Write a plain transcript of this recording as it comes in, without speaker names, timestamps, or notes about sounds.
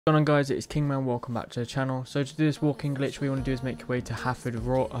What's going on guys, it's Kingman, welcome back to the channel. So to do this walking glitch, what you want to do is make your way to Hafford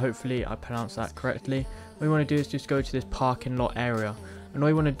Raw. Hopefully I pronounced that correctly. What you want to do is just go to this parking lot area, and all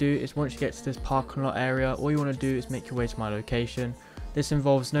you want to do is once you get to this parking lot area, all you want to do is make your way to my location. This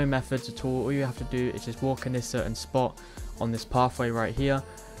involves no methods at all you have to do is just walk in this certain spot on this pathway right here,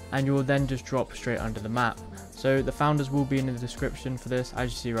 and you will then just drop straight under the map. So the founders will be in the description for this,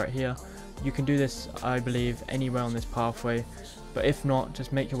 as you see right here. You can do this, I believe, anywhere on this pathway, but if not,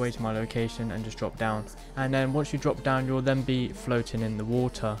 just make your way to my location and just drop down. And then once you drop down, you'll then be floating in the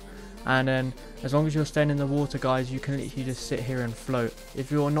water. And then as long as you're staying in the water, guys, you can literally just sit here and float.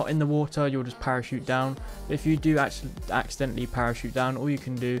 If you're not in the water, you'll just parachute down. But if you do actually accidentally parachute down, all you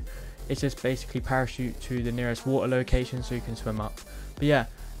can do is just basically parachute to the nearest water location so you can swim up. But yeah,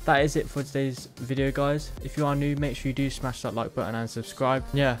 that is it for today's video, guys. If you are new, make sure you do smash that like button and subscribe.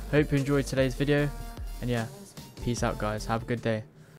 Yeah, hope you enjoyed today's video, and yeah, peace out guys, have a good day.